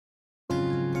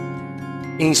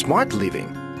In smart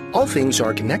living, all things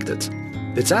are connected.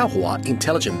 The Dahua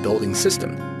intelligent building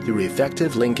system, through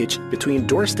effective linkage between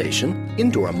door station,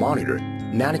 indoor monitor,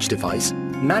 managed device,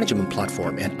 management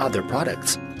platform, and other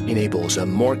products, enables a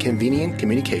more convenient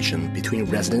communication between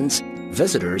residents,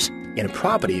 visitors, and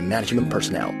property management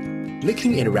personnel,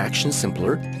 making interaction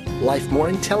simpler, life more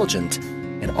intelligent,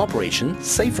 and operation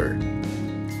safer.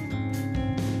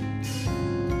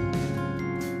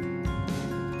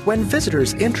 When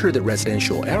visitors enter the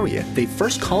residential area, they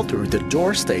first call through the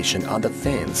door station on the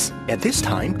fence. At this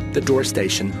time, the door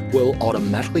station will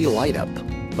automatically light up.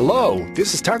 Hello,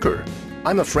 this is Tucker.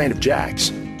 I'm a friend of Jack's,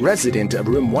 resident of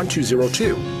room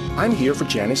 1202. I'm here for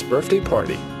Janet's birthday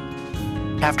party.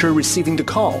 After receiving the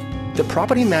call, the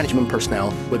property management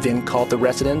personnel would then call the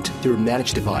resident through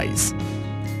managed device.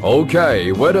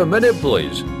 Okay, wait a minute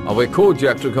please. I will call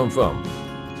Jack to confirm.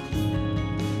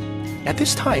 At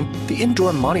this time, the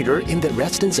indoor monitor in the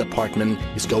resident's apartment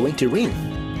is going to ring.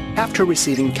 After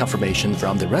receiving confirmation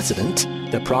from the resident,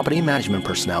 the property management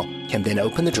personnel can then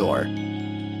open the door.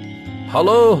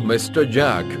 Hello, Mr.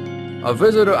 Jack. A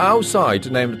visitor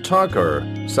outside named Tucker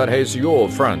said he's your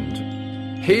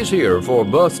friend. He's here for a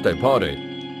birthday party.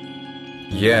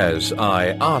 Yes,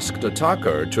 I asked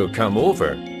Tucker to come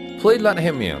over. Please let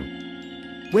him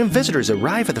in. When visitors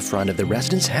arrive at the front of the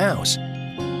resident's house,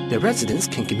 the residents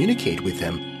can communicate with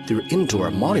them through indoor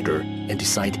monitor and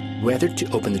decide whether to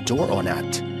open the door or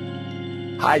not.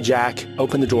 Hi, Jack.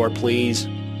 Open the door, please.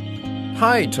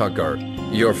 Hi, Tucker.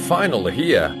 You're finally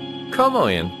here. Come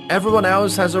on in. Everyone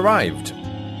else has arrived.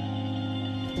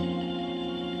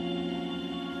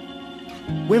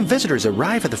 When visitors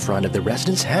arrive at the front of the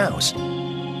resident's house,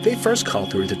 they first call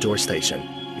through the door station.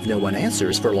 If no one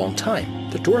answers for a long time,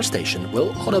 the door station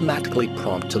will automatically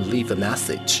prompt to leave a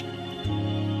message.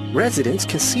 Residents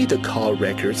can see the call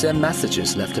records and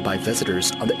messages left by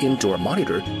visitors on the indoor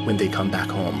monitor when they come back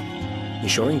home,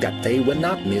 ensuring that they will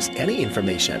not miss any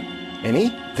information.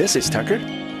 Annie, this is Tucker.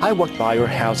 I walked by your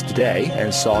house today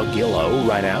and saw Gillo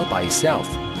right out by himself,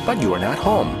 but you are not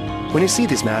home. When you see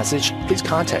this message, please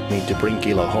contact me to bring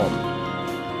Gillo home.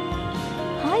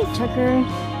 Hi, Tucker.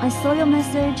 I saw your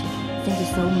message. Thank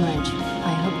you so much.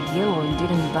 I hope Gillo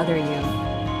didn't bother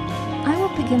you. I will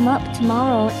pick him up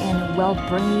tomorrow and will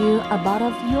bring you a bottle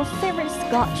of your favorite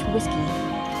Scotch whiskey.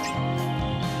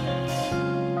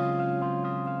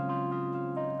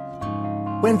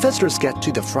 When visitors get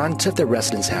to the front of the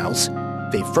resident's house,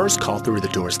 they first call through the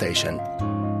door station.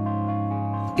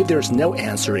 If there is no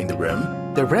answer in the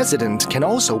room, the resident can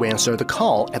also answer the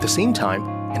call at the same time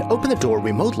and open the door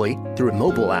remotely through a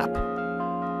mobile app.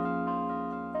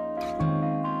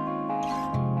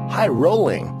 Hi,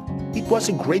 Rolling. It was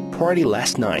a great party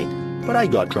last night, but I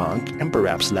got drunk and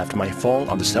perhaps left my phone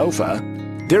on the sofa.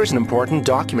 There is an important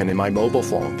document in my mobile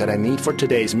phone that I need for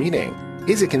today's meeting.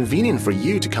 Is it convenient for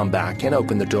you to come back and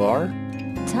open the door?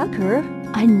 Tucker,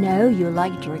 I know you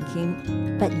like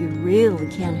drinking, but you really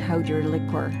can't hold your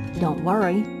liquor. Don't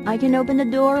worry, I can open the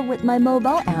door with my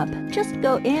mobile app. Just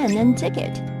go in and take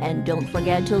it. And don't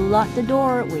forget to lock the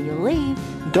door when you leave.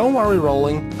 Don't worry,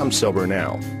 Rolling. I'm sober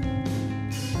now.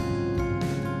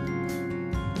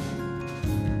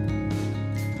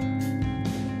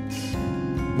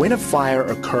 When a fire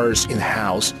occurs in the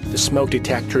house, the smoke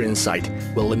detector inside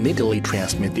will immediately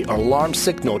transmit the alarm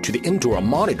signal to the indoor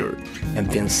monitor and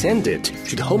then send it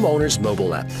to the homeowner's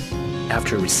mobile app.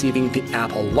 After receiving the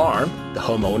app alarm, the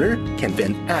homeowner can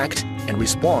then act and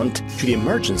respond to the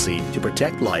emergency to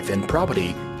protect life and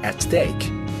property at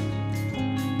stake.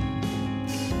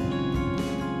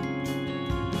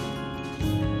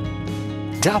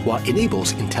 Dahua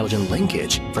enables intelligent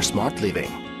linkage for smart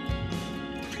living.